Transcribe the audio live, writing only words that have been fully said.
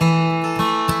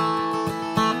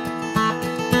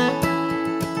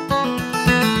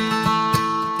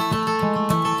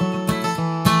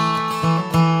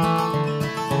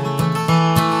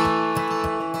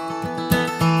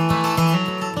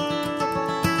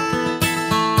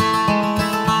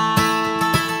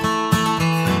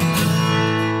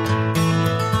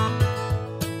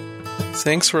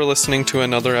Thanks for listening to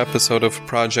another episode of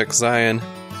Project Zion.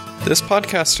 This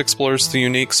podcast explores the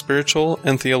unique spiritual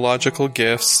and theological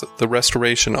gifts the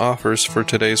Restoration offers for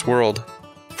today's world.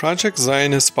 Project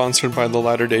Zion is sponsored by the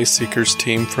Latter-day Seekers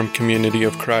team from Community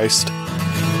of Christ.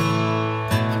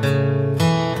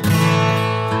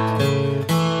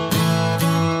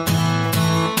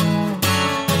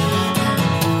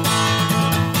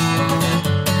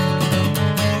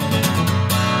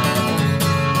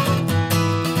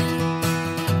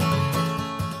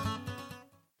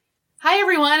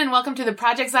 And welcome to the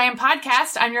Project Zion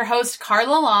podcast. I'm your host,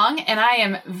 Carla Long, and I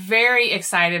am very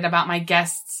excited about my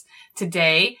guests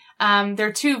today.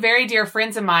 They're two very dear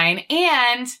friends of mine,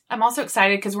 and I'm also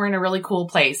excited because we're in a really cool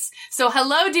place. So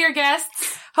hello, dear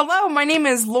guests. Hello, my name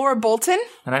is Laura Bolton.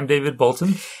 And I'm David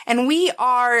Bolton. And we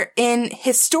are in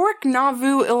historic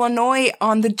Nauvoo, Illinois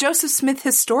on the Joseph Smith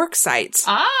Historic Site.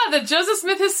 The Joseph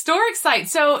Smith Historic Site.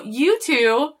 So you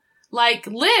two,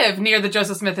 live near the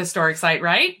Joseph Smith Historic Site,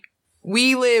 right?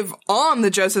 We live on the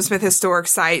Joseph Smith Historic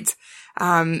Site,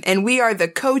 and we are the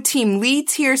co-team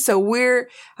leads here, so we're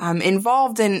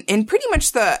involved in pretty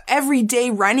much the everyday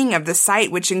running of the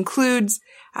site, which includes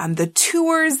the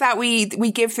tours that we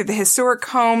give through the historic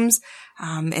homes,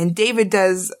 and David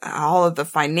does all of the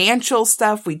financial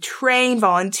stuff. We train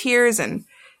volunteers and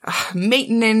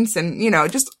maintenance, and,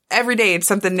 just every day it's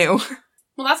something new.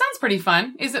 Well, that sounds pretty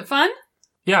fun. Is it fun?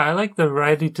 Yeah, I like the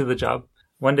variety to the job.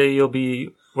 One day you'll be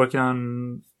working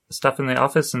on stuff in the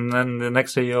office, and then the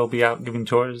next day you'll be out giving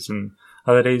tours, and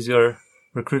other days you're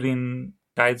recruiting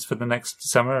guides for the next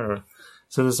summer.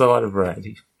 So there's a lot of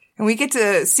variety. And we get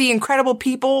to see incredible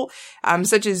people,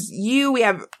 such as you. We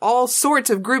have all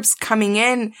sorts of groups coming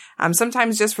in,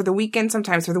 sometimes just for the weekend,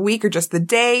 sometimes for the week or just the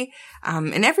day.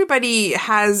 And everybody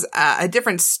has a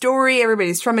different story.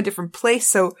 Everybody's from a different place.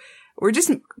 So we're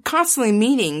just constantly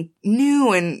meeting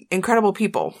new and incredible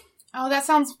people. Oh, that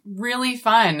sounds really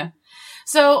fun.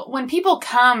 So when people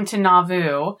come to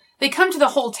Nauvoo, they come to the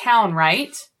whole town,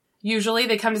 right? Usually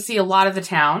they come to see a lot of the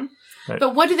town. Right.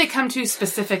 But what do they come to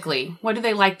specifically? What do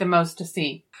they like the most to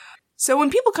see? So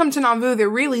when people come to Nauvoo, they're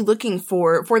really looking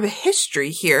for the history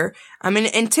here.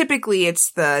 And typically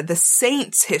it's the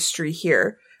saints' history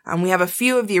here. We have a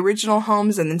few of the original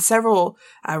homes and then several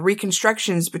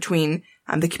reconstructions between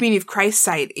the Community of Christ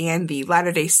site and the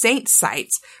Latter-day Saints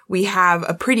sites. We have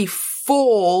a pretty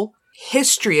full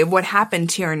history of what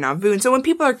happened here in Nauvoo. And so when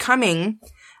people are coming,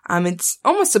 it's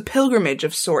almost a pilgrimage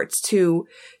of sorts to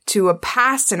a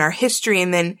past in our history.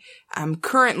 And then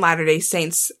current Latter-day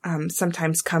Saints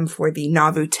sometimes come for the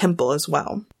Nauvoo Temple as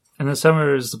well. In the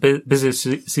summer is the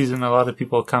busiest season. A lot of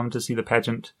people come to see the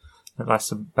pageant. It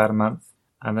lasts about a month.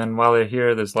 And then while they're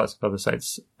here, there's lots of other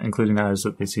sites, including ours,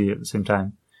 that they see at the same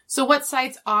time. So what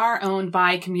sites are owned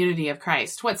by Community of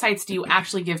Christ? What sites do you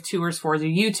actually give tours for? Do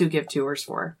you two give tours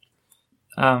for?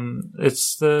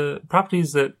 It's the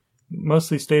properties that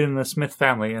mostly stayed in the Smith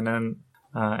family and then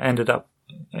ended up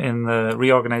in the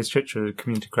reorganized church of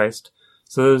Community of Christ.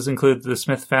 So those include the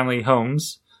Smith family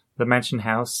homes, the mansion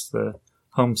house, the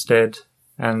homestead,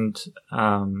 and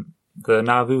the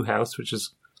Nauvoo house, which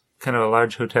is kind of a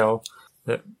large hotel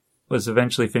that was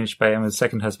eventually finished by Emma's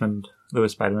second husband,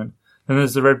 Louis Biderman. Then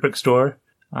there's the Red Brick Store.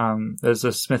 There's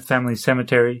the Smith family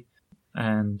cemetery.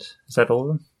 And is that all of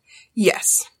them?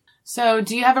 Yes. So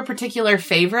do you have a particular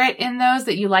favorite in those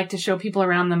that you like to show people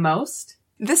around the most?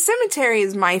 The cemetery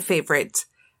is my favorite,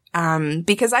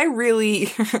 because I really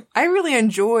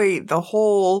enjoy the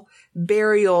whole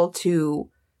burial to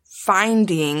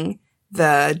finding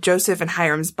the Joseph and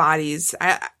Hiram's bodies.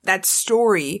 That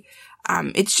story,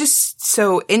 it's just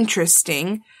so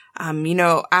interesting.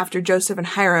 After Joseph and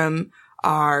Hiram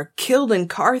are killed in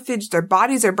Carthage, their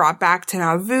bodies are brought back to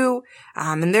Nauvoo,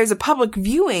 and there's a public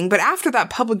viewing, but after that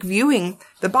public viewing,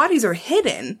 the bodies are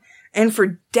hidden. And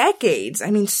for decades,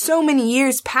 so many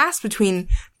years passed between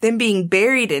them being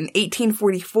buried in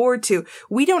 1844 to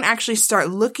we don't actually start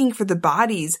looking for the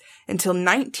bodies until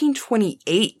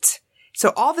 1928.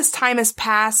 So all this time has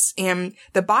passed and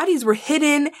the bodies were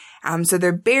hidden, so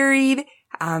they're buried,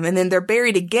 and then they're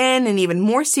buried again in even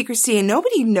more secrecy, and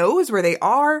nobody knows where they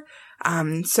are.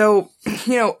 So,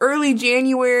 early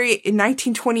January in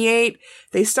 1928,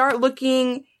 they start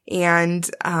looking and,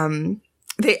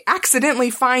 they accidentally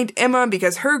find Emma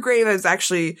because her grave is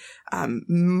actually,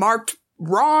 marked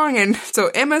wrong. And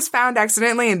so Emma's found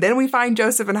accidentally. And then we find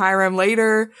Joseph and Hiram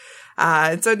later.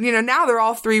 So, now they're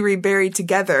all three reburied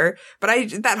together.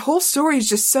 But that whole story is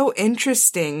just so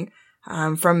interesting.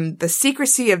 From the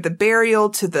secrecy of the burial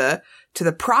to the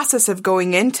process of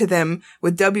going into them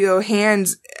with W.O.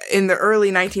 Hands, in the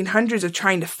early 1900s of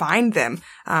trying to find them.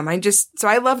 So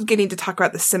I loved getting to talk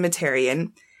about the cemetery,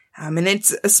 and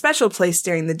it's a special place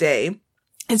during the day.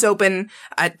 It's open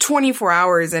 24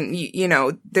 hours, and you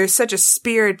know, there's such a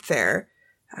spirit there,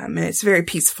 and it's very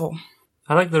peaceful.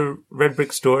 I like the Red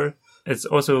Brick Store. It's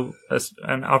also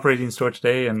an operating store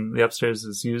today, and the upstairs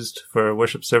is used for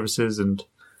worship services and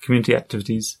community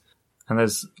activities. And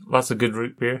there's lots of good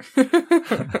root beer.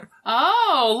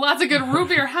 Oh, lots of good root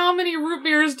beer. How many root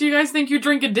beers do you guys think you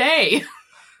drink a day?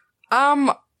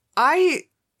 I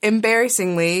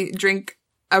embarrassingly drink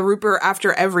a root beer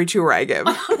after every tour I give.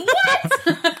 What?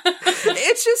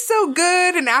 It's just so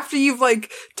good. And after you've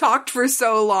like talked for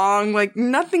so long, like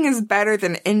nothing is better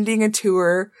than ending a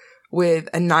tour with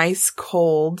a nice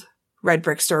cold Red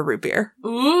Brick Store root beer.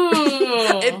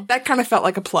 Ooh. That kind of felt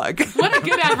like a plug. What a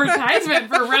good advertisement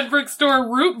for Red Brick Store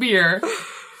root beer.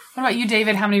 What about you,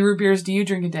 David? How many root beers do you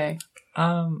drink a day?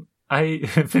 I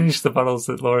finish the bottles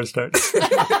that Laura starts.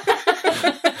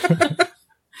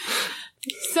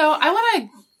 So I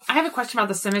have a question about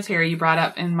the cemetery you brought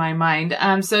up in my mind.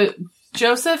 So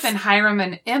Joseph and Hiram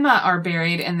and Emma are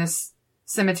buried in this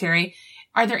cemetery.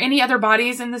 Are there any other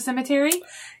bodies in the cemetery?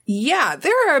 Yeah,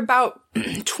 there are about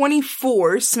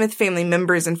 24 Smith family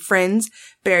members and friends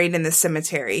buried in the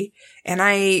cemetery. And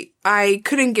I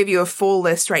couldn't give you a full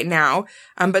list right now,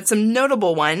 but some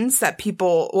notable ones that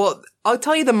I'll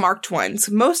tell you the marked ones.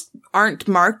 Most aren't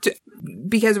marked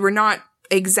because we're not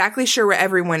exactly sure where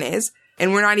everyone is,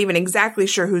 and we're not even exactly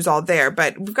sure who's all there,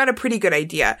 but we've got a pretty good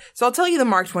idea. So I'll tell you the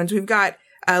marked ones. We've got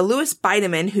Louis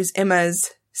Bideman, who's Emma's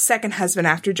second husband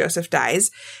after Joseph dies.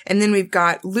 And then we've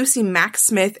got Lucy Mack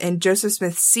Smith and Joseph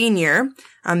Smith Sr.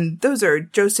 Those are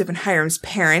Joseph and Hiram's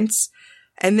parents.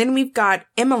 And then we've got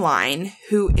Emmeline,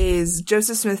 who is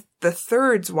Joseph Smith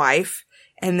III's wife,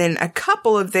 and then a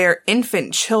couple of their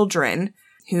infant children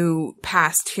who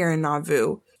passed here in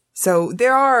Nauvoo. So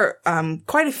there are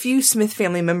quite a few Smith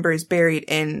family members buried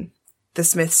in the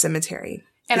Smith cemetery.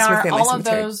 And are all of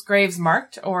those graves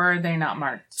marked, or are they not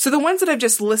marked? So the ones that I've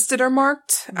just listed are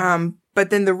marked, but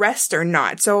then the rest are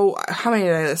not. So how many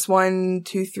did I list? 1,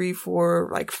 2, 3, 4,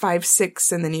 like 5,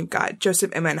 6, and then you've got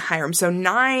Joseph, Emma, and Hiram. So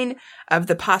 9 of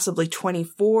the possibly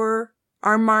 24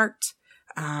 are marked.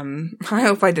 I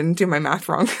hope I didn't do my math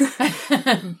wrong.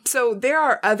 So there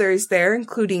are others there,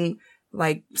 including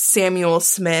like Samuel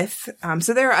Smith.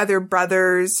 So there are other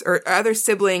brothers or other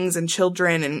siblings and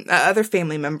children and other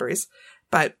family members.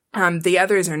 But the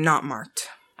others are not marked.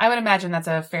 I would imagine that's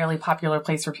a fairly popular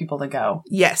place for people to go.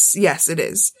 Yes, it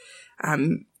is.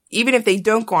 Even if they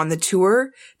don't go on the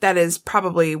tour, that is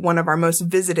probably one of our most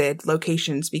visited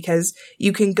locations because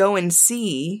you can go and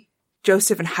see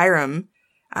Joseph and Hiram.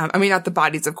 I mean, not the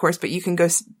bodies, of course, but you can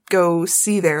go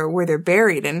see where they're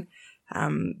buried. And,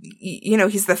 you know,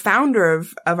 he's the founder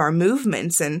of our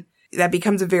movements, and that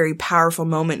becomes a very powerful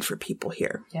moment for people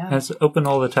here. Yeah. It's open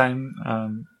all the time,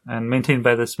 and maintained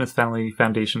by the Smith Family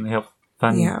Foundation. They help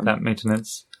fund that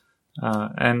maintenance.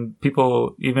 And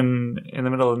people, even in the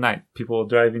middle of the night, people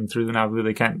driving through Nauvoo,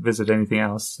 they can't visit anything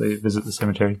else. They visit the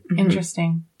cemetery.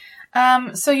 Interesting.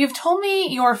 So you've told me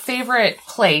your favorite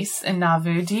place in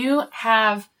Nauvoo.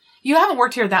 You haven't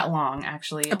worked here that long,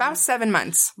 actually. About 7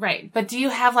 months. Right. But do you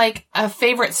have like a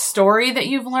favorite story that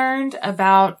you've learned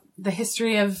about the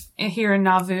history of here in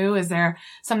Nauvoo? Is there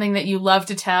something that you love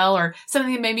to tell, or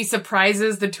something that maybe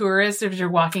surprises the tourists as you're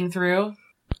walking through?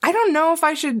 I don't know if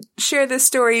I should share this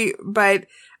story, but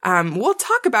we'll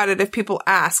talk about it if people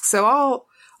ask. So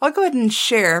I'll go ahead and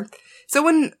share. So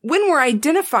when we're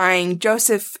identifying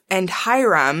Joseph and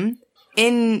Hiram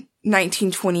in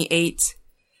 1928,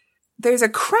 there's a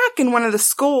crack in one of the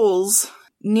skulls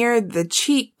near the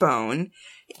cheekbone.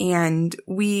 And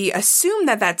we assume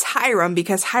that that's Hiram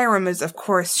because Hiram is, of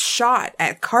course, shot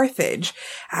at Carthage.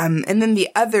 And then the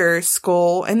other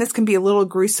skull, and this can be a little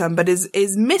gruesome, but is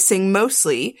missing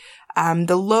mostly,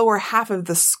 the lower half of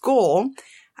the skull.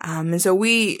 And so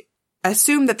we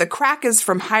assume that the crack is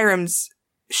from Hiram's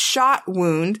shot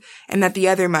wound and that the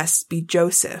other must be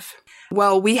Joseph.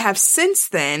 Well, we have since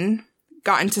then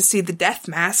gotten to see the death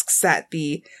masks that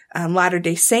the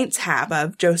Latter-day Saints have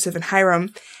of Joseph and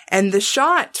Hiram. And the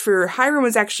shot for Hiram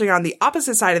was actually on the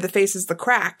opposite side of the face as the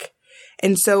crack.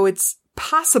 And so it's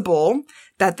possible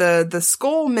that the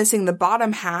skull missing the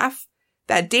bottom half,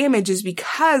 that damage is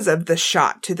because of the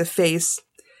shot to the face.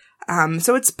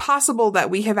 So it's possible that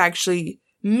we have actually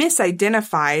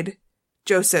misidentified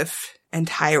Joseph and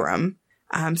Hiram.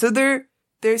 So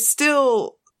they're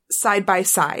still side by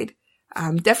side.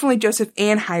 Definitely Joseph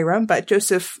and Hiram, but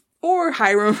Joseph or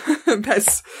Hiram,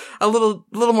 that's a little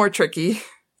more tricky.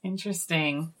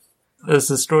 Interesting. there's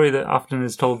a story that often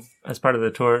is told as part of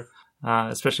the tour,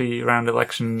 especially around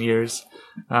election years.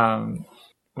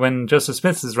 When Joseph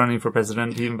Smith is running for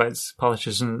president, he invites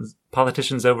politicians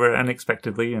over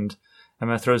unexpectedly, and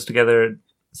Emma throws together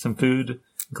some food,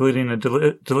 including a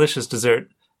delicious dessert.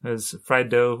 There's fried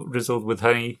dough drizzled with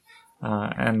honey,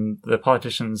 and the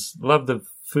politicians love the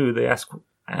food. They ask,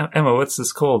 Emma, what's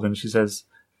this called? And she says,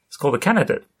 it's called a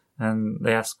candidate. And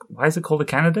they ask, why is it called a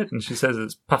candidate? And she says,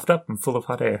 it's puffed up and full of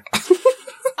hot air.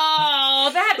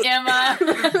 Oh, that Emma.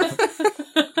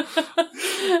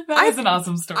 That was an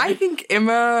awesome story. I think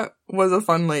Emma was a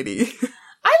fun lady.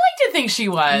 I like to think she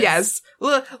was. Yes.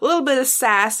 A little bit of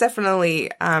sass, definitely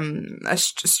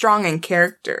strong in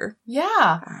character.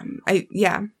 Yeah.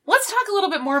 Yeah. Let's talk a little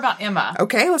bit more about Emma.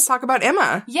 Okay, let's talk about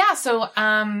Emma. Yeah, so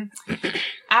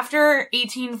after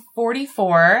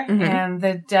 1844 and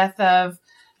the death of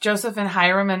Joseph and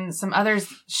Hiram and some others,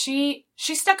 she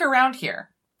stuck around here,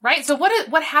 right? So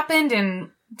what happened, and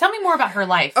tell me more about her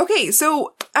life. Okay,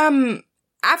 so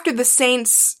after the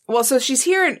saints, so she's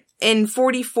here in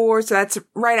 44, so that's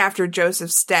right after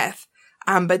Joseph's death.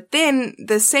 But then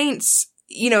the saints,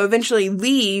 eventually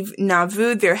leave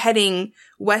Nauvoo. They're heading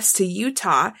west to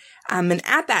Utah. And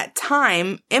at that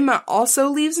time, Emma also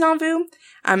leaves Nauvoo.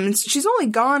 She's only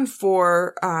gone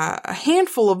for a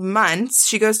handful of months.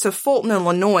 She goes to Fulton,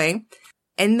 Illinois.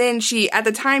 And then at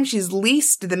the time, she's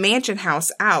leased the mansion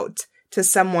house out to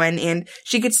someone, and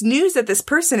she gets news that this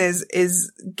person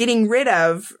is getting rid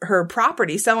of her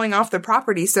property, selling off the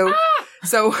property. So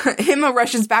Emma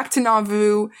rushes back to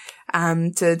Nauvoo,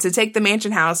 to take the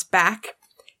mansion house back.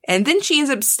 And then she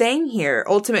ends up staying here,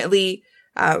 ultimately,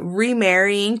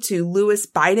 remarrying to Louis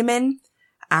Bideman.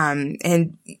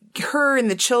 And her and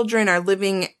the children are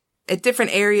living at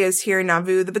different areas here in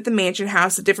Nauvoo, but the mansion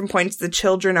house at different points, the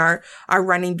children are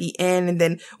running the inn. And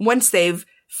then once they've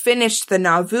finished the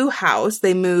Nauvoo house,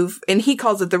 they move, and he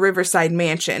calls it the Riverside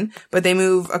Mansion, but they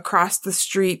move across the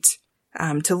street,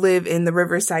 to live in the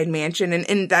Riverside Mansion.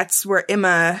 And that's where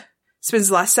Emma spends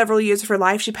the last several years of her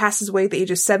life. She passes away at the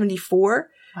age of 74.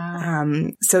 Wow.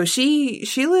 So she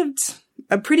lived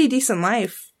a pretty decent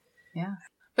life. Yeah.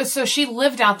 But so she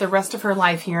lived out the rest of her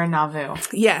life here in Nauvoo.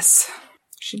 Yes,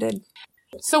 she did.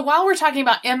 So while we're talking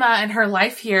about Emma and her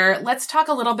life here, let's talk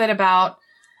a little bit about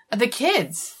the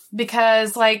kids.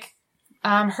 Because, her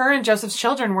and Joseph's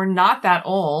children were not that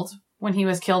old when he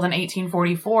was killed in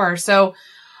 1844. So,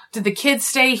 did the kids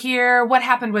stay here? What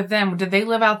happened with them? Did they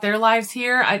live out their lives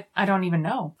here? I don't even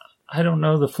know. I don't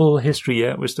know the full history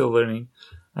yet. We're still learning.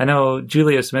 I know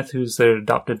Julia Smith, who's their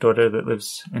adopted daughter that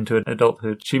lives into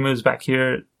adulthood. She moves back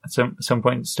here at some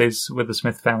point, stays with the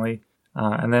Smith family,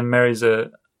 and then marries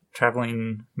a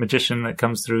traveling magician that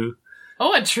comes through.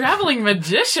 Oh, a traveling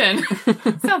magician.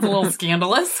 Sounds a little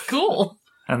scandalous. Cool.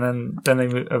 And then they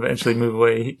eventually move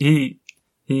away. He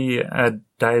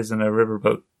dies in a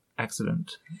riverboat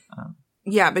accident.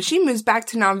 Yeah, but she moves back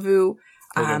to Nauvoo,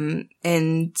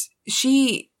 and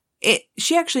she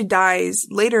actually dies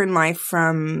later in life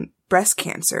from breast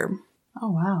cancer. Oh,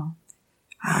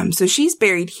 wow. So she's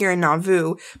buried here in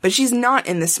Nauvoo, but she's not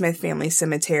in the Smith family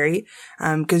cemetery,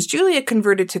 because Julia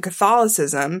converted to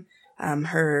Catholicism.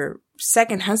 Her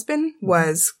second husband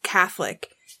was Catholic,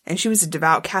 and she was a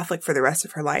devout Catholic for the rest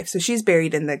of her life. So she's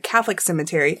buried in the Catholic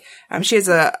cemetery. She has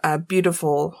a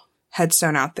beautiful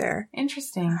headstone out there.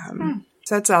 Interesting.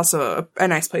 So that's also a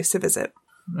nice place to visit.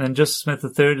 And Joseph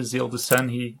Smith III is the oldest son.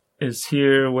 He is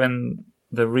here when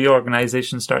the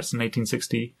reorganization starts in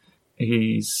 1860.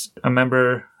 He's a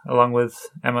member, along with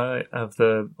Emma, of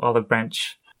the Olive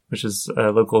Branch, which is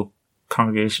a local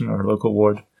congregation or local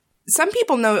ward. Some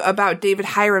people know about David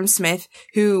Hiram Smith,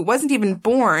 who wasn't even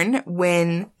born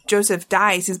when Joseph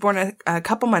dies. He's born a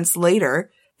couple months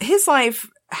later. His life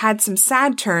had some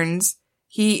sad turns.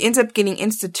 He ends up getting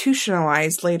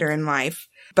institutionalized later in life,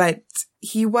 but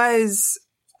he was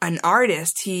an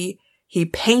artist. He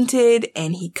painted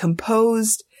and he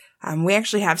composed. We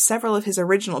actually have several of his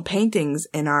original paintings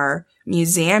in our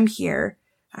museum here.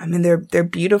 And they're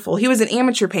beautiful. He was an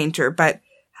amateur painter, but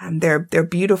they're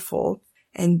beautiful.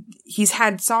 And he's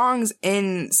had songs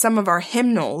in some of our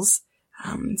hymnals.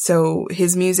 So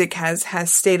his music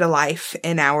has stayed alive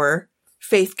in our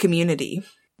faith community.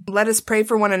 Let Us Pray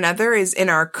for One Another is in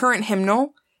our current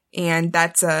hymnal, and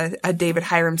that's a David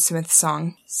Hiram Smith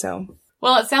song. So,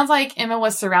 well, it sounds like Emma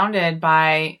was surrounded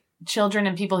by children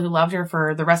and people who loved her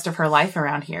for the rest of her life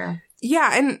around here.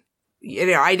 Yeah, and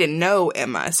I didn't know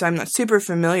Emma, so I'm not super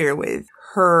familiar with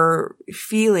her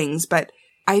feelings, but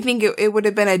I think it would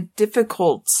have been a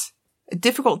difficult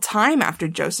time after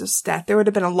Joseph's death. There would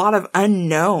have been a lot of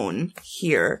unknown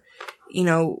here.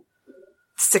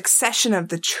 succession of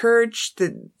the church,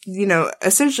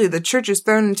 essentially the church is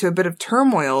thrown into a bit of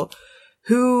turmoil.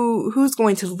 Who's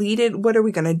going to lead it? What are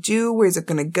we going to do? Where's it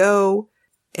going to go?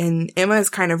 And Emma is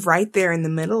kind of right there in the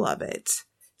middle of it.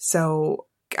 So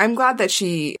I'm glad that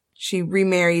she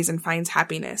remarries and finds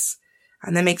happiness.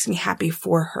 And that makes me happy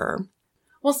for her.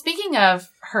 Well, speaking of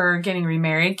her getting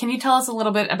remarried, can you tell us a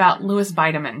little bit about Louis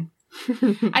Bideman?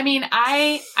 I mean,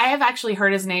 I have actually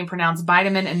heard his name pronounced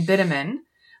Bideman and Bideman,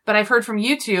 but I've heard from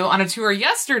you two on a tour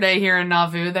yesterday here in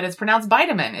Nauvoo that it's pronounced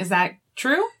Bideman. Is that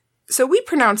true? So we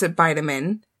pronounce it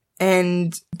Bideman,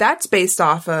 and that's based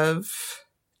off of,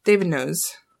 David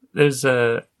knows. There's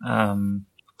a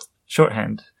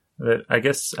shorthand that I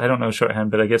guess, I don't know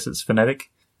shorthand, but I guess it's phonetic.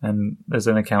 And there's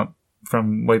an account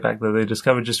from way back that they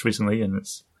discovered just recently, and it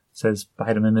says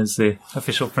Bideman is the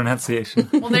official pronunciation.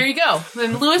 Well, there you go.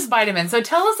 Then Louis Bideman. So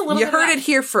tell us a little bit You heard it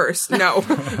here first. No,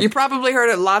 you probably heard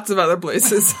it lots of other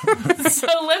places. So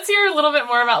let's hear a little bit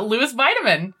more about Louis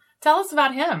Bideman. Tell us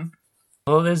about him.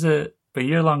 Well, there's a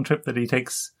year-long trip that he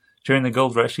takes during the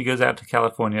gold rush. He goes out to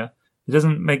California. He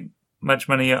doesn't make much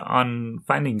money on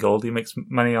finding gold. He makes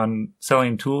money on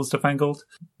selling tools to find gold.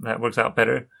 That works out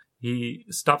better. He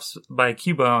stops by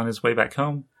Cuba on his way back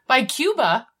home. By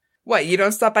Cuba? What, you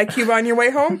don't stop by Cuba on your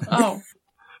way home? Oh.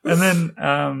 And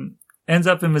then ends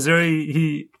up in Missouri.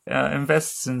 He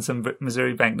invests in some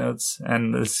Missouri banknotes,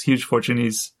 and this huge fortune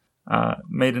he's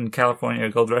made in California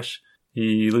gold rush,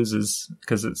 he loses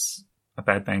because it's a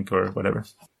bad bank or whatever.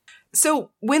 So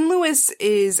when Louis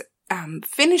is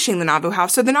finishing the Nauvoo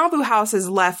house, so the Nauvoo house is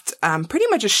left pretty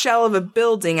much a shell of a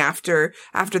building after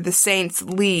the saints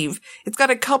leave. It's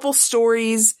got a couple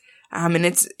stories, and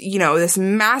it's, this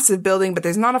massive building, but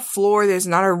there's not a floor, there's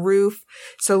not a roof.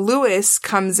 So Louis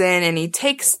comes in and he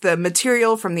takes the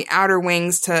material from the outer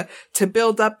wings to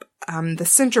build up the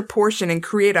center portion and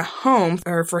create a home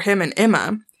for him and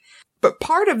Emma. But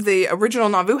part of the original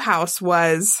Nauvoo house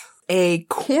was a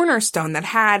cornerstone that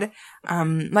had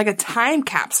like a time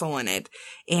capsule in it.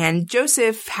 And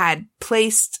Joseph had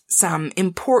placed some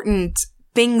important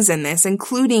things in this,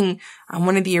 including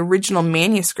one of the original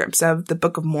manuscripts of the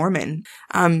Book of Mormon.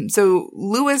 So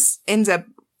Louis ends up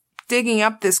digging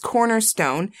up this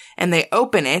cornerstone, and they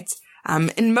open it.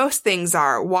 And most things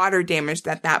are water damaged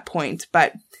at that point,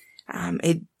 but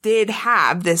it did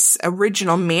have this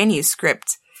original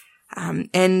manuscript.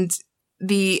 And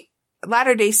the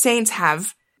Latter-day Saints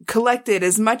have collected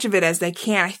as much of it as they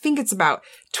can. I think it's about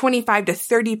 25 to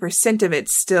 30% of it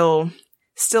still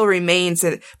remains,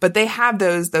 but they have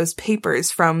those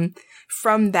papers from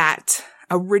that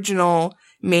original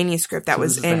manuscript that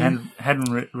was in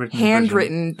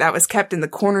handwritten that was kept in the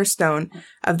cornerstone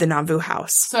of the Nauvoo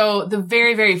house. So the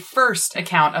very, very first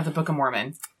account of the Book of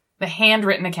Mormon, the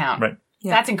handwritten account. Right.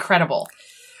 Yeah. That's incredible.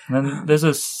 And then there's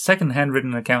a second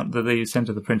handwritten account that they sent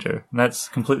to the printer, and that's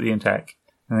completely intact.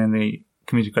 And then the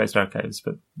Community of Christ archives,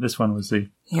 but this one was the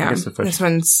first. This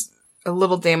one's a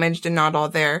little damaged and not all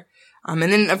there. And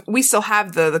then we still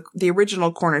have the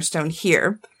original cornerstone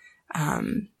here.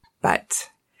 But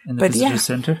in the visitor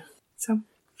center.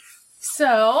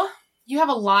 So you have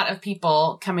a lot of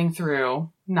people coming through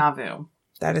Nauvoo.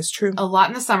 That is true. A lot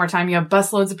in the summertime. You have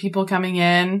busloads of people coming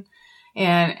in,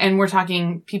 and we're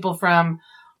talking people from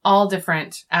all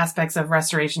different aspects of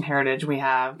Restoration Heritage. We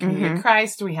have Community of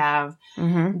Christ. We have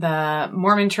the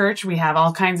Mormon Church. We have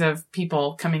all kinds of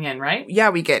people coming in, right?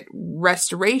 Yeah, we get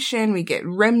Restoration. We get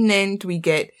Remnant. We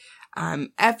get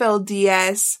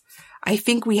FLDS. I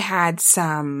think we had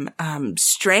some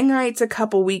Strangites a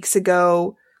couple weeks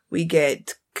ago. We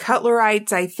get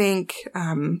Cutlerites, I think.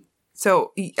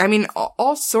 So, I mean,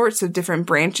 all sorts of different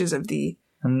branches of the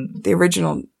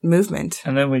original movement.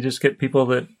 And then we just get people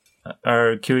that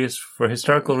are curious for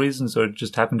historical reasons or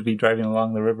just happen to be driving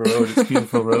along the river road. It's a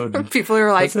beautiful road. And people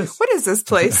are like, what is this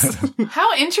place?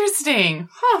 How interesting.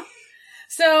 Huh.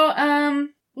 So,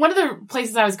 one of the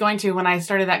places I was going to when I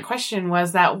started that question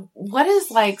was that what is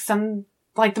the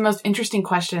most interesting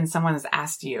question someone has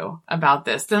asked you about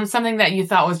this? Something that you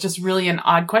thought was just really an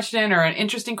odd question or an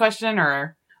interesting question or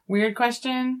a weird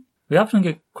question? We often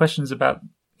get questions about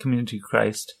Community of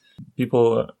Christ.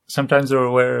 People sometimes are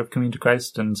aware of Community of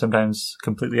Christ and sometimes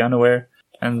completely unaware.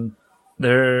 And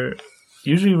they're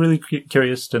usually really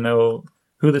curious to know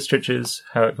who this church is,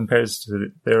 how it compares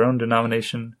to their own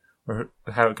denomination, or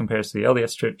how it compares to the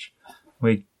LDS Church.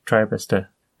 We try our best to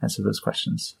answer those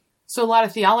questions. So a lot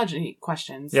of theology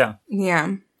questions. Yeah.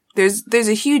 Yeah. There's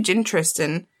a huge interest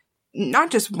in not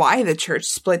just why the church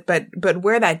split, but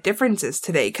where that difference is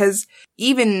today. Because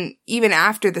even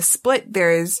after the split,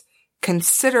 there is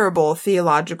considerable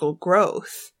theological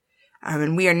growth.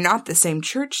 And we are not the same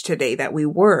church today that we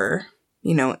were.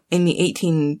 in the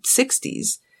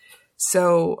 1860s.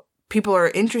 So people are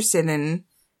interested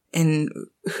in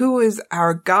who is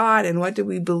our God and what do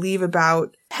we believe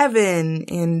about heaven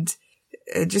and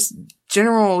just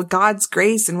general God's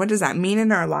grace and what does that mean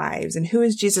in our lives and who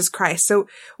is Jesus Christ. So,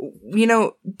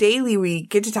 daily we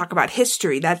get to talk about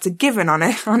history. That's a given on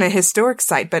a historic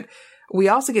site, but we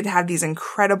also get to have these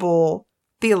incredible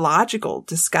theological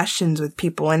discussions with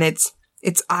people, and it's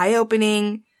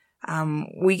eye-opening.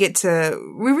 We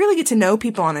really get to know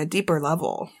people on a deeper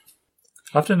level.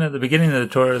 Often at the beginning of the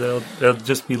tour, they'll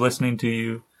just be listening to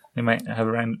you. They might have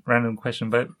a random question,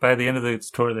 but by the end of the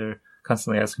tour, they're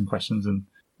constantly asking questions, and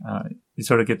you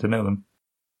sort of get to know them.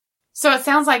 So it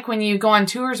sounds like when you go on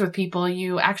tours with people,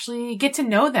 you actually get to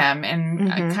know them in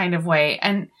a kind of way.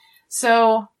 And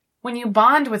so when you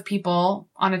bond with people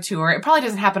on a tour, it probably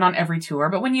doesn't happen on every tour,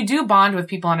 but when you do bond with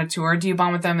people on a tour, do you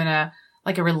bond with them in a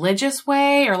religious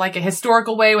way or like a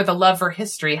historical way with a love for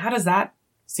history? How does that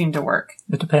seem to work?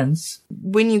 It depends.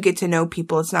 When you get to know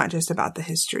people, it's not just about the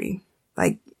history.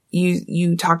 Like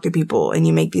you talk to people and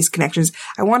you make these connections.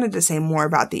 I wanted to say more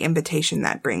about the invitation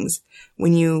that brings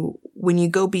when you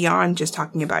go beyond just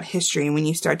talking about history and when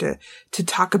you start to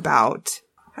talk about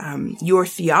your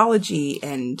theology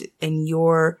and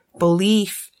your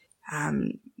belief.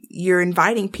 You're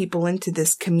inviting people into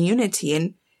this community,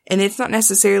 and it's not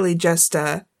necessarily just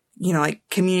like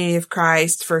Community of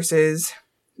Christ versus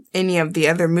any of the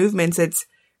other movements.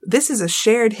 This is a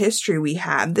shared history we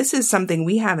have. This is something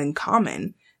we have in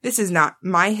common. This is not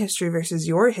my history versus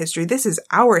your history. This is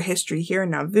our history here in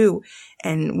Nauvoo.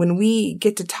 And when we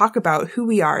get to talk about who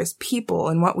we are as people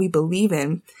and what we believe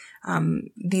in,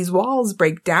 these walls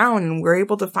break down and we're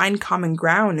able to find common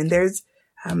ground. And there's,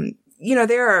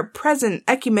 there are present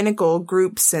ecumenical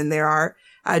groups and there are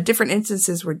different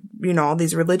instances where, all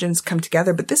these religions come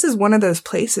together. But this is one of those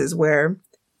places where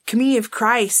Community of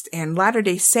Christ and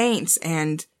Latter-day Saints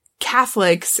and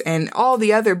Catholics and all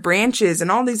the other branches and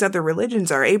all these other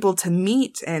religions are able to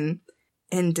meet and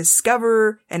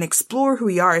discover and explore who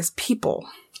we are as people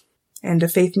and a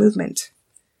faith movement.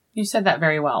 You said that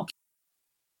very well.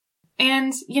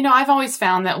 And, I've always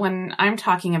found that when I'm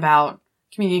talking about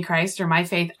Community of Christ or my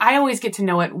faith, I always get to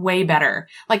know it way better.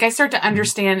 Like I start to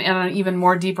understand on an even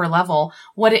more deeper level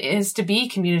what it is to be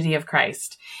Community of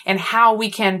Christ and how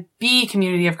we can be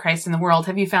Community of Christ in the world.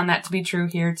 Have you found that to be true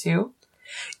here too?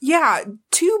 Yeah,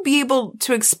 to be able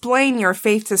to explain your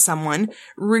faith to someone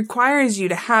requires you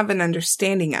to have an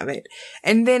understanding of it.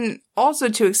 And then also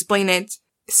to explain it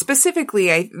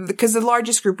specifically, because the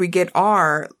largest group we get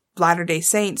are Latter-day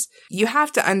Saints, you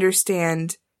have to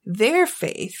understand their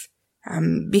faith.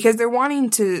 Because they're wanting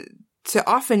to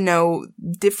often know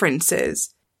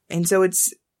differences. And so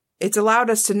it's allowed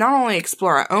us to not only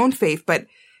explore our own faith, but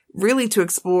really to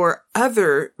explore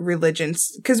other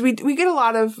religions. Because we get a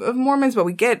lot of Mormons, but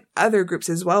we get other groups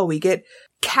as well. We get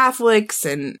Catholics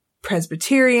and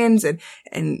Presbyterians and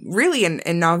really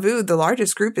in Nauvoo, the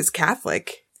largest group is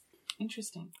Catholic.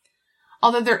 Interesting.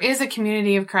 Although there is a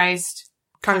Community of Christ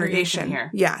congregation here.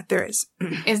 Yeah, there is.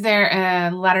 Is there a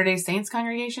Latter-day Saints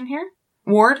congregation here?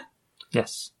 Ward?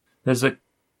 Yes. There's a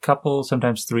couple,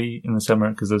 sometimes 3 in the summer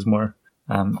because there's more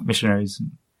missionaries.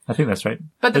 I think that's right.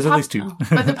 But there's at least 2.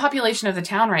 But the population of the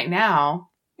town right now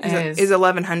is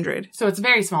 1,100. So it's a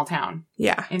very small town.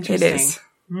 Yeah, Interesting. It is.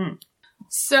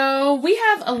 So we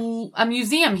have a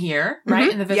museum here,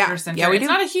 right, in the visitor center. Yeah, we do.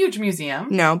 It's not a huge museum.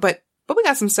 No, but we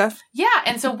got some stuff. Yeah,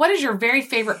 and so what is your very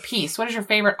favorite piece? What is your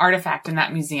favorite artifact in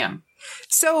that museum?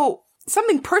 So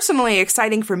something personally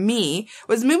exciting for me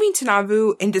was moving to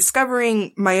Nauvoo and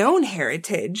discovering my own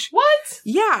heritage. What?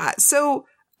 Yeah. So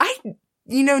I,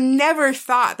 never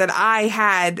thought that I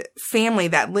had family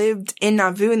that lived in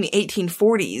Nauvoo in the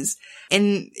 1840s.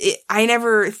 And I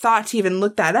never thought to even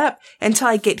look that up until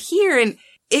I get here. And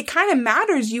it kind of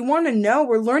matters. You want to know.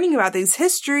 We're learning about this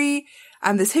history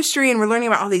and we're learning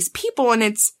about all these people. And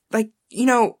it's like,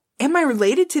 am I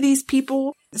related to these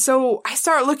people? So I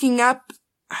start looking up,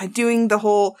 doing the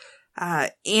whole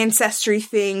ancestry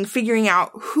thing, figuring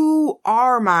out who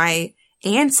are my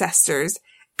ancestors.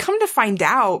 Come to find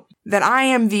out that I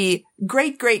am the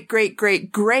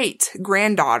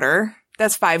great-great-great-great-great-granddaughter,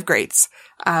 that's 5 greats,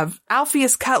 of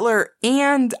Alpheus Cutler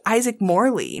and Isaac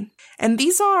Morley. And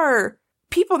these are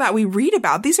people that we read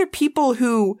about. These are people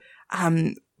who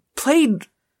played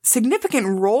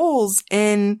significant roles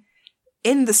in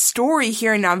the story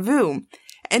here in Nauvoo.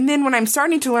 And then when I'm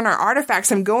starting to learn our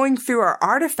artifacts, I'm going through our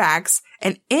artifacts,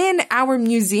 and in our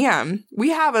museum,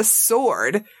 we have a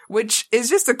sword, which is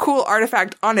just a cool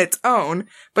artifact on its own.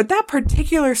 But that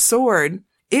particular sword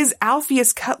is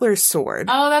Alpheus Cutler's sword.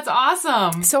 Oh, that's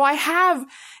awesome. So I have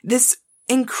this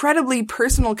incredibly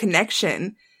personal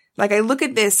connection. Like, I look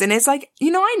at this and it's like,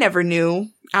 I never knew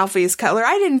Alpheus Cutler.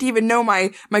 I didn't even know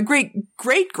my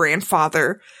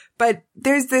great-great-grandfather. But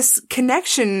there's this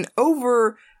connection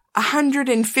over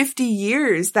 150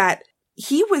 years that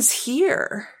he was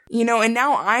here, and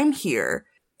now I'm here.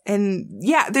 And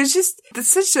yeah, there's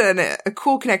such a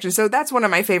cool connection. So that's one of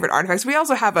my favorite artifacts. We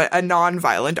also have a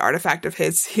non-violent artifact of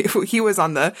his. He was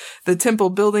on the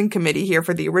temple building committee here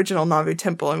for the original Nauvoo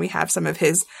temple, and we have some of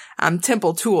his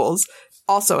temple tools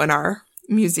also in our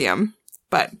museum.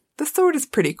 But the sword is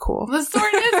pretty cool. The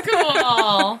sword is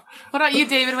cool. What about you,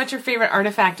 David? What's your favorite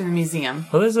artifact in the museum?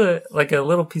 Well, there's a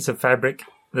little piece of fabric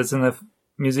that's in the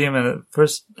museum, and at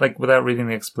first, without reading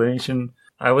the explanation,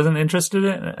 I wasn't interested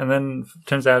in it, and then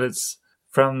turns out it's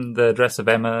from the dress of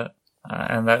Emma,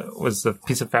 and that was the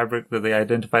piece of fabric that they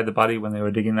identified the body when they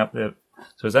were digging up it.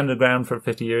 So it's underground for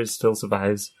 50 years, still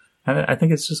survives. And I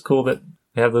think it's just cool that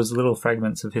we have those little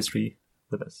fragments of history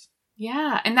with us.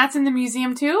 Yeah, and that's in the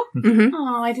museum too? Mm-hmm.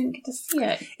 Oh, I didn't get to see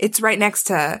it. It's right next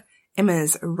to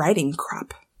Emma's riding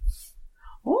crop.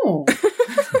 Oh,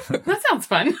 that sounds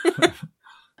fun.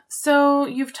 So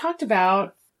you've talked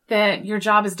about that your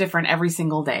job is different every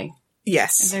single day.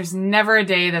 Yes. And there's never a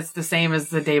day that's the same as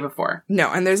the day before.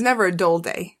 No, and there's never a dull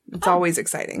day. It's always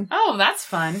exciting. Oh, that's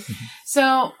fun.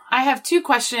 So I have 2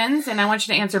 questions, and I want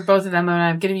you to answer both of them, and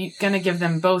I'm going to give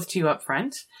them both to you up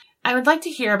front. I would like to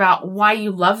hear about why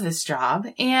you love this job,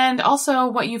 and also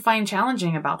what you find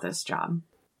challenging about this job.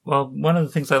 Well, one of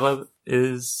the things I love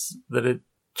is that it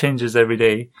changes every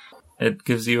day. It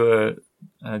gives you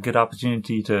a good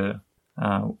opportunity to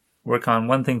work on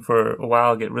one thing for a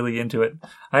while, get really into it.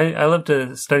 I love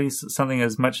to study something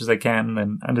as much as I can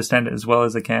and understand it as well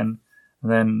as I can.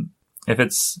 And then if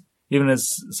it's even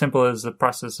as simple as the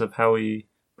process of how we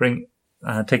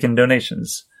take in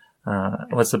donations,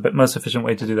 what's the most efficient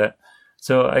way to do that?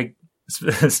 So I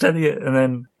study it, and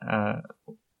then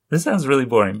this sounds really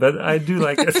boring, but I do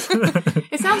like it.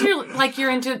 It sounds like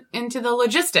you're into the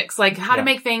logistics, like how to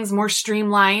make things more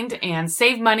streamlined and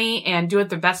save money and do it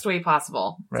the best way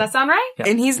possible. Does that sound right? Yeah.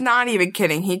 And he's not even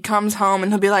kidding. He comes home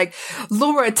and he'll be like,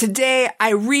 Laura, today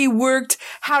I reworked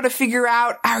how to figure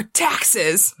out our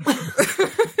taxes.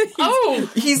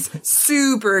 He's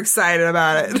super excited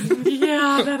about it.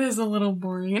 Yeah, that is a little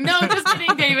boring. No, just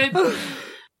kidding, David.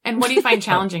 And what do you find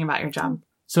challenging about your job?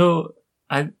 So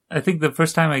I think the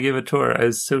first time I gave a tour, I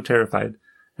was so terrified.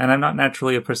 And I'm not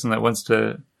naturally a person that wants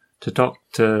to talk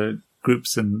to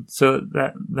groups. And so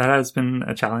that has been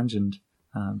a challenge.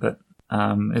 But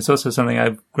it's also something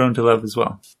I've grown to love as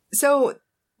well. So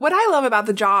what I love about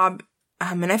the job,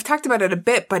 and I've talked about it a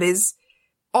bit, but is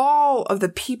all of the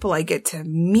people I get to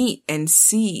meet and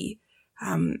see.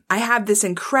 I have this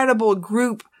incredible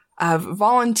group of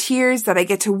volunteers that I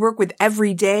get to work with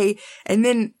every day. And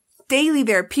then daily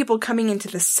there are people coming into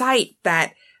the site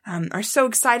that are so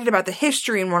excited about the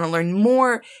history and want to learn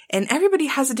more. And everybody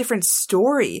has a different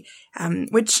story,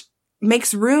 which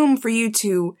makes room for you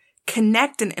to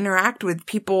connect and interact with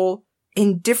people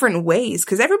in different ways,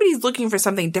 because everybody's looking for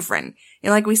something different.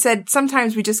 And like we said,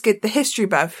 sometimes we just get the history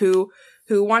buff who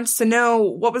wants to know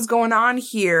what was going on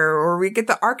here, or we get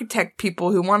the architect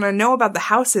people who want to know about the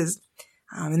houses.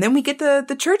 And then we get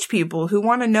the church people who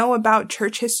want to know about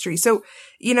church history. So,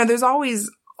 there's always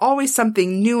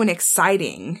something new and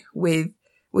exciting with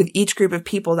each group of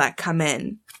people that come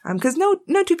in. Because no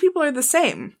 2 people are the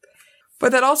same.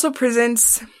 But that also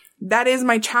that is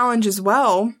my challenge as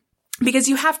well, because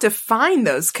you have to find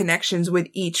those connections with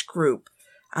each group.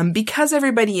 Because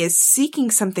everybody is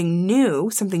seeking something new,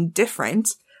 something different,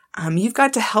 you've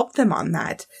got to help them on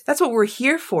that. That's what we're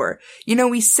here for.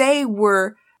 We say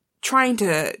we're trying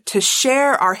to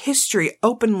share our history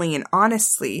openly and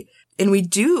honestly, and we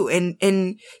do.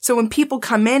 And so when people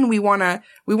come in, we want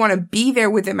to be there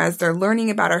with them as they're learning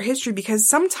about our history, because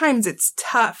sometimes it's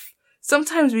tough.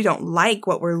 Sometimes we don't like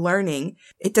what we're learning.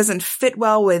 It doesn't fit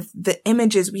well with the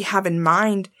images we have in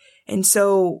mind. And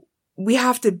so we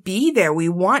have to be there. We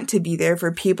want to be there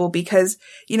for people because,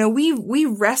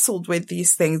 we've wrestled with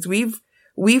these things. We've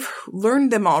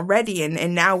learned them already,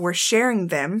 and now we're sharing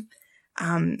them.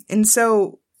 And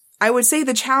so I would say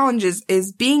the challenge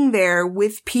is being there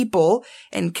with people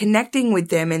and connecting with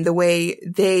them in the way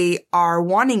they are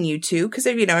wanting you to, because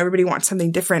everybody wants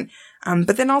something different.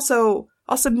 But then also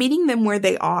meeting them where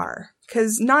they are,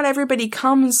 because not everybody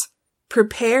comes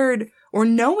prepared or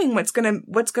knowing what's going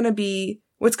to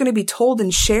be told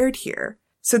and shared here.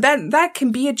 So that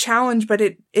can be a challenge, but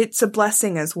it's a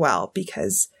blessing as well,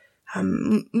 because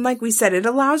like we said, it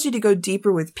allows you to go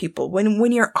deeper with people.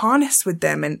 When you're honest with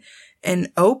them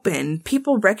and open,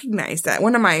 people recognize that.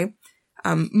 One of my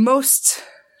most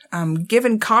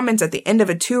given comments at the end of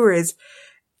a tour is,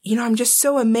 I'm just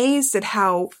so amazed at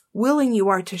how willing you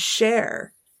are to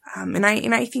share. And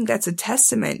I think that's a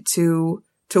testament to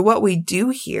what we do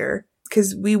here,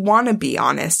 because we want to be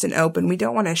honest and open. We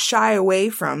don't want to shy away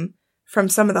from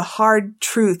some of the hard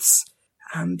truths,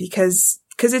 because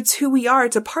it's who we are.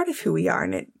 It's a part of who we are,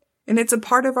 and it's a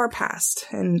part of our past.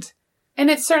 And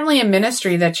it's certainly a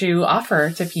ministry that you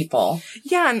offer to people.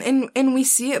 Yeah. And we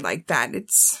see it like that.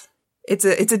 It's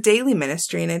a daily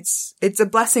ministry, and it's a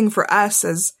blessing for us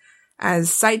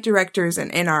as site directors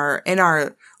and in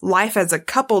our life as a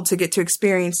couple to get to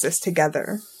experience this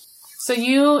together. So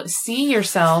you see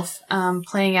yourself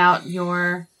playing out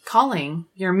your calling,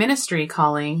 your ministry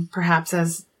calling, perhaps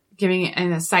as giving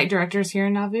in as site directors here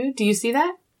in Nauvoo. Do you see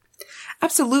that?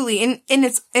 Absolutely. And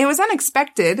it was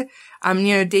unexpected.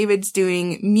 David's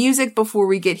doing music before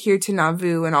we get here to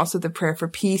Nauvoo, and also the prayer for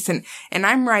peace. And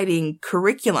I'm writing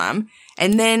curriculum,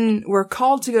 and then we're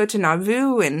called to go to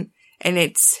Nauvoo, and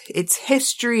it's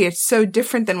history. It's so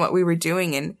different than what we were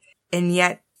doing. And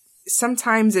yet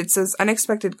sometimes it's those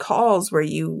unexpected calls where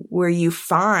you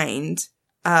find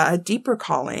a deeper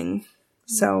calling.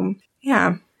 So,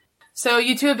 yeah. So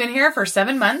you two have been here for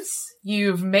 7 months.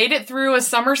 You've made it through a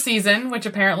summer season, which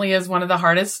apparently is one of the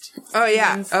hardest. Oh, yeah.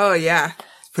 seasons. Oh, yeah.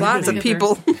 Lots of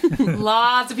people.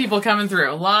 Lots of people coming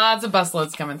through. Lots of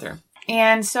busloads coming through.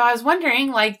 And so I was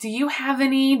wondering, do you have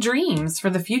any dreams for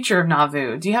the future of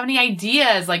Nauvoo? Do you have any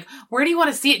ideas? Where do you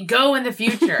want to see it go in the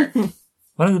future?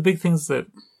 One of the big things that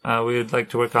we would like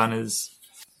to work on is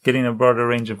getting a broader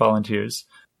range of volunteers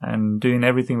and doing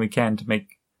everything we can to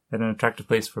make it an attractive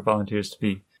place for volunteers to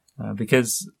be.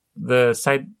 Because the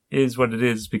site is what it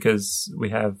is because we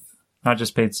have not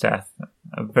just paid staff,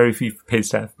 very few paid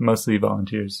staff, mostly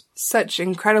volunteers. Such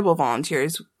incredible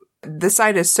volunteers. The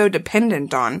site is so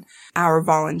dependent on our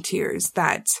volunteers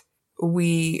that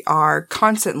we are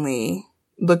constantly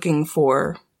looking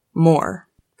for more.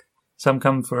 Some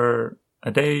come for a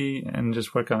day and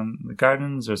just work on the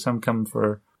gardens, or some come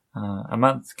for a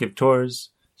month, give tours.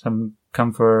 Some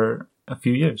come for a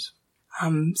few years.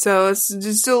 So let's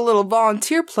just do a little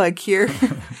volunteer plug here.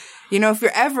 If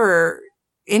you're ever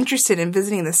interested in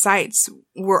visiting the sites,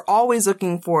 we're always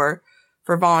looking for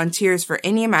volunteers for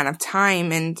any amount of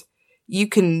time. And you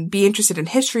can be interested in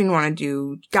history and want to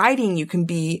do guiding. You can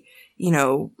be,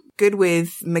 good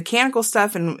with mechanical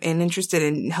stuff and interested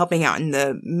in helping out in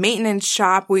the maintenance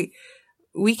shop.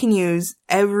 We can use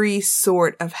every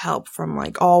sort of help from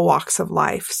all walks of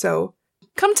life. So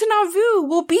come to Nauvoo.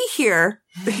 We'll be here.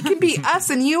 It can be us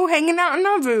and you hanging out in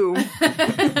Nauvoo.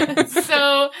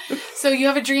 So you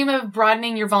have a dream of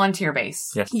broadening your volunteer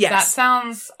base. Yes. That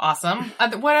sounds awesome.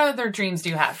 What other dreams do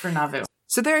you have for Nauvoo?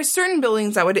 So there are certain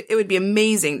buildings that it would be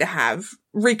amazing to have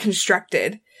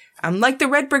reconstructed. Like the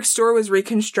Red Brick Store was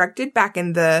reconstructed back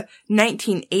in the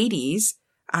 1980s.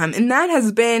 And that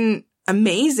has been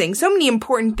amazing. So many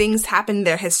important things happened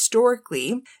there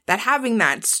historically that having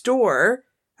that store,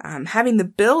 having the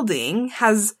building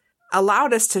has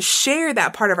allowed us to share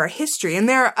that part of our history. And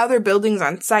there are other buildings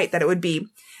on site that it would be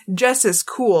just as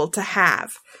cool to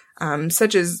have,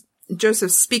 such as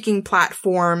Joseph's speaking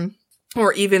platform,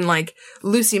 or even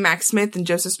Lucy Mack Smith and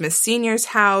Joseph Smith Sr.'s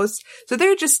house. So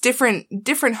they're just different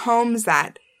homes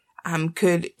that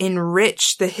could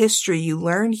enrich the history you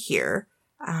learn here.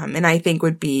 And I think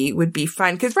would be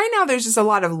fun. Cause right now there's just a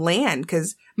lot of land,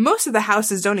 cause most of the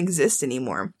houses don't exist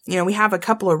anymore. We have a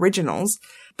couple originals,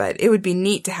 but it would be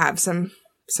neat to have some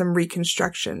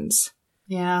reconstructions.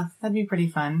 Yeah, that'd be pretty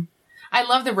fun. I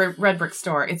love the Red Brick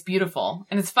Store. It's beautiful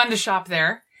and it's fun to shop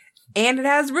there. And it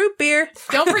has root beer.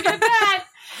 Don't forget that.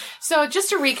 So just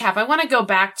to recap, I want to go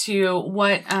back to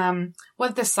what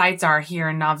the sites are here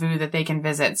in Nauvoo that they can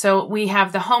visit. So we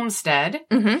have the homestead.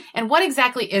 Mm-hmm. And what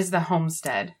exactly is the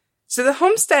homestead? So the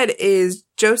homestead is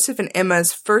Joseph and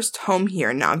Emma's first home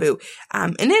here in Nauvoo.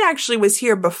 And it actually was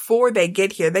here before they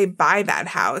get here. They buy that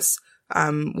house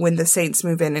when the Saints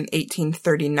move in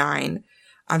 1839.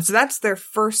 So that's their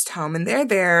first home, and they're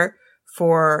there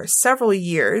for several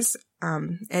years.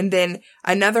 And then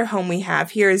another home we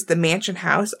have here is the Mansion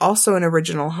House, also an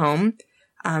original home.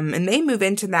 And they move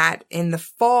into that in the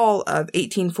fall of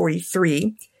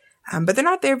 1843. But they're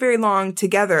not there very long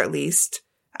together, at least.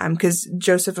 Because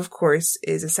Joseph, of course,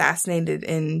 is assassinated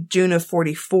in June of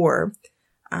 44.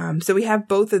 So we have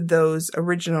both of those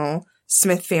original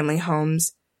Smith family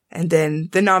homes. And then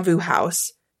the Nauvoo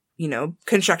house,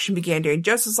 construction began during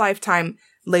Joseph's lifetime,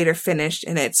 later finished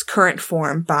in its current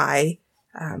form by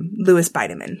Louis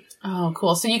Bideman. Oh,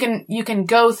 cool. So you can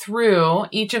go through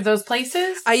each of those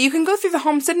places? You can go through the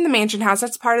homestead and the Mansion House.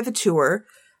 That's part of the tour.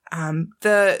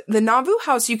 The Nauvoo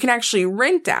house you can actually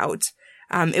rent out.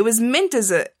 It was meant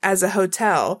as a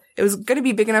hotel. It was going to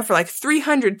be big enough for like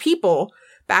 300 people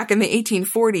back in the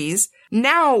 1840s.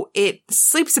 Now it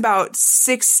sleeps about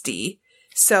 60.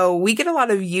 So we get a lot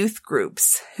of youth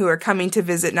groups who are coming to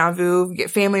visit Nauvoo. We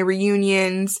get family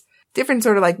reunions, different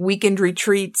sort of like weekend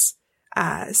retreats.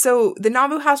 So the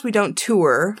Nauvoo house we don't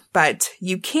tour, but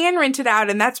you can rent it out,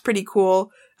 and that's pretty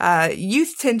cool.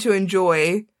 Youth tend to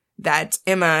enjoy that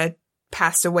Emma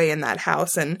passed away in that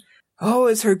house, and oh,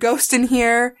 is her ghost in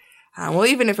here? Well,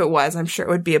 even if it was, I'm sure it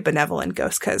would be a benevolent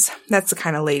ghost, because that's the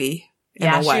kind of lady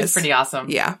Emma was. Yeah, she was pretty awesome.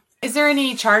 Yeah. Is there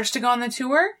any charge to go on the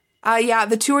tour? Yeah,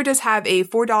 the tour does have a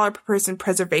 $4 per person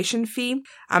preservation fee.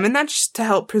 And that's just to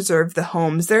help preserve the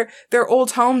homes. They're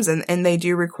old homes, and they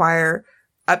do require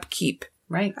upkeep.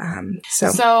 Right.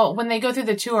 So when they go through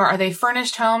the tour, are they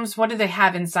furnished homes? What do they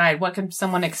have inside? What can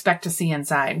someone expect to see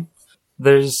inside?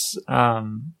 There's a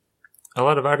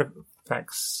lot of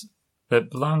artifacts that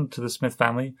belong to the Smith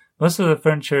family. Most of the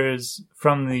furniture is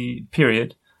from the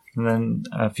period, and then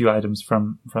a few items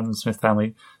from the Smith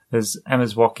family. There's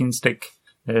Emma's walking stick.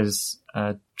 There's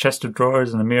a chest of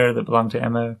drawers and a mirror that belong to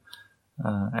Emma,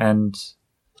 and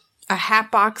a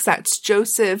hat box that's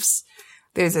Joseph's.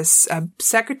 There's a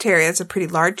secretary that's a pretty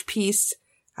large piece.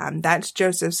 That's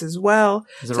Joseph's as well.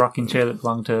 There's a rocking chair that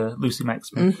belonged to Lucy Mack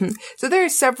Smith. Mm-hmm. So there are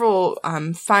several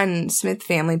fun Smith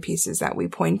family pieces that we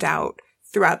point out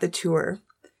throughout the tour.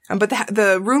 But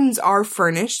the rooms are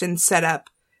furnished and set up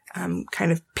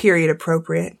kind of period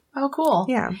appropriate. Oh, cool.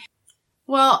 Yeah.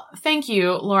 Well, thank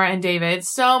you, Laura and David,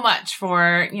 so much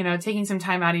for, taking some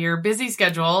time out of your busy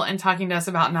schedule and talking to us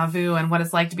about Nauvoo and what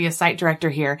it's like to be a site director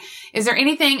here. Is there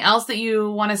anything else that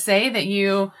you want to say that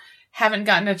you haven't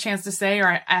gotten a chance to say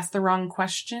or asked the wrong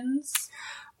questions?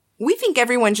 We think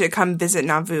everyone should come visit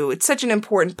Nauvoo. It's such an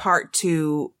important part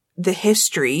to the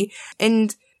history.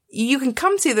 And you can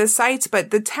come see the sites,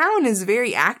 but the town is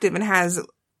very active and has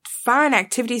fun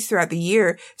activities throughout the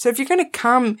year. So if you're going to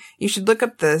come, you should look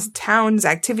up the town's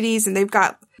activities, and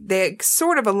they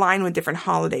sort of align with different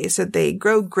holidays. So they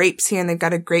grow grapes here, and they've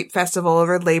got a grape festival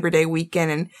over Labor Day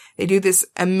weekend, and they do this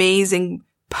amazing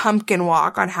pumpkin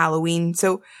walk on Halloween.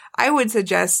 So I would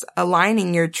suggest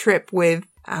aligning your trip with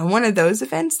one of those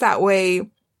events. That way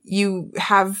you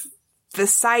have the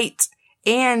site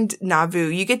and Nauvoo.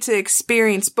 You get to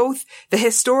experience both the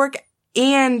historic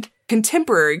and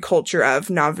contemporary culture of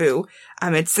Nauvoo.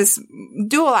 It's this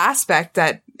dual aspect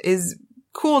that is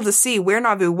cool to see where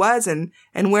Nauvoo was and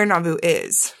where Nauvoo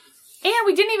is. And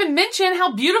we didn't even mention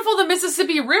how beautiful the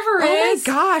Mississippi River is. Oh my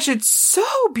gosh, it's so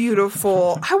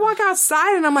beautiful. I walk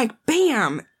outside and I'm like,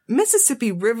 bam,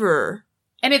 Mississippi River.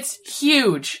 And it's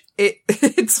huge.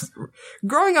 It's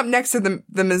growing up next to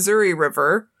the Missouri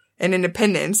River and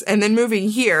Independence, and then moving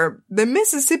here, the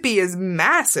Mississippi is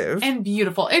massive. And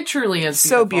beautiful. It truly is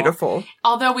beautiful. So beautiful.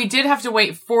 Although we did have to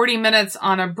wait 40 minutes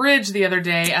on a bridge the other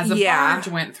day as a barge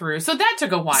went through. So that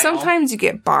took a while. Sometimes you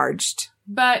get barged.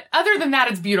 But other than that,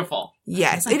 it's beautiful.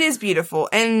 Yes, it is beautiful.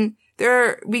 And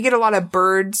we get a lot of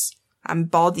birds,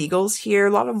 bald eagles here,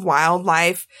 a lot of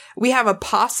wildlife. We have a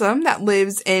possum that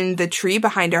lives in the tree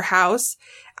behind our house.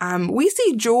 We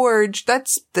see George,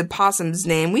 that's the possum's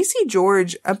name. We see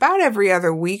George about every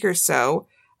other week or so.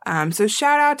 So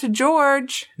shout out to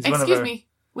George. Excuse me.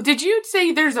 Did you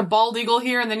say there's a bald eagle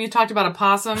here and then you talked about a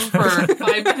possum for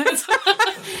 5 minutes?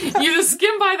 You just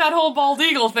skimmed by that whole bald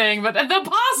eagle thing, but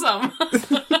the possum.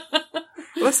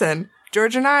 Listen,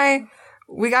 George and I,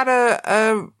 we got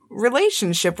a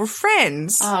relationship. We're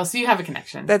friends. Oh, so you have a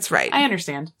connection. That's right. I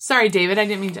understand. Sorry, David. I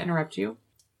didn't mean to interrupt you.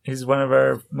 He's one of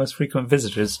our most frequent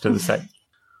visitors to the site.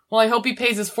 Well, I hope he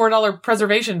pays his $4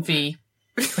 preservation fee.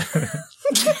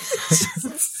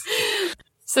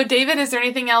 So, David, is there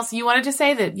anything else you wanted to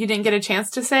say that you didn't get a chance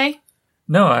to say?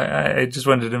 No, I just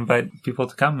wanted to invite people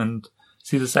to come and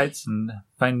see the sites and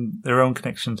find their own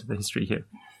connection to the history here.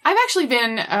 I've actually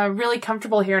been really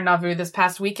comfortable here in Nauvoo this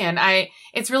past weekend.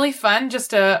 It's really fun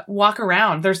just to walk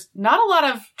around. There's not a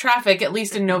lot of traffic, at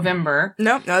least in November.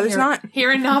 No, there's not.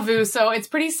 Here in Nauvoo, so it's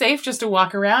pretty safe just to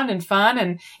walk around and fun,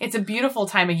 and it's a beautiful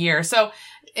time of year. So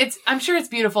I'm sure it's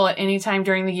beautiful at any time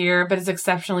during the year, but it's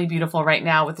exceptionally beautiful right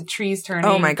now with the trees turning.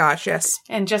 Oh my gosh, yes.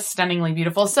 And just stunningly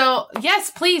beautiful. So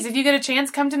yes, please, if you get a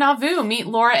chance, come to Nauvoo, meet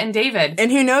Laura and David.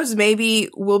 And who knows, maybe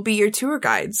we'll be your tour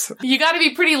guides. You gotta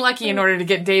be pretty lucky in order to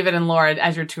get David and Laura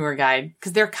as your tour guide,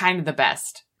 because they're kind of the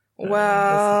best.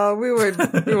 Well, we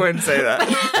wouldn't say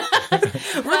that.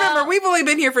 Remember, we've only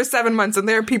been here for 7 months, and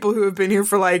there are people who have been here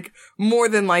for more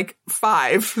than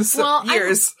 5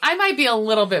 years. I might be a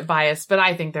little bit biased, but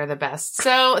I think they're the best.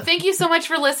 So thank you so much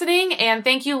for listening, and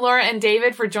thank you, Laura and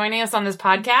David, for joining us on this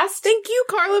podcast. Thank you,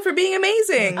 Carla, for being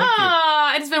amazing.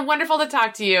 It's been wonderful to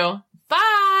talk to you.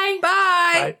 Bye.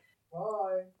 Bye.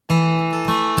 Bye.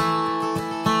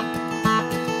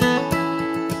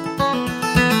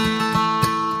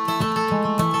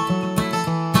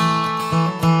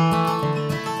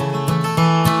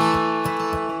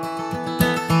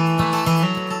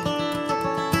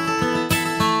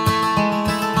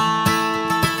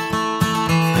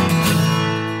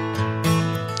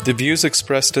 The views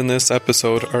expressed in this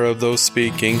episode are of those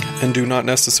speaking and do not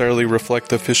necessarily reflect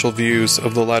the official views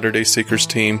of the Latter-day Seekers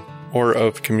team or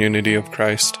of Community of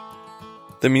Christ.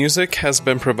 The music has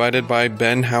been provided by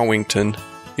Ben Howington.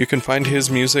 You can find his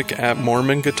music at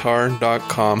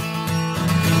mormonguitar.com.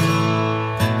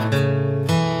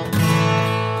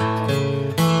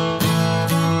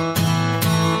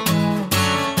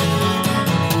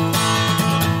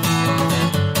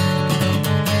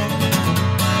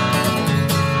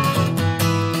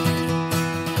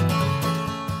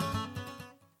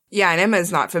 Yeah, and Emma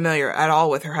is not familiar at all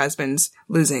with her husband's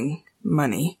losing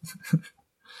money.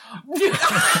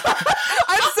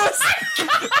 I'm so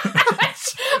sorry.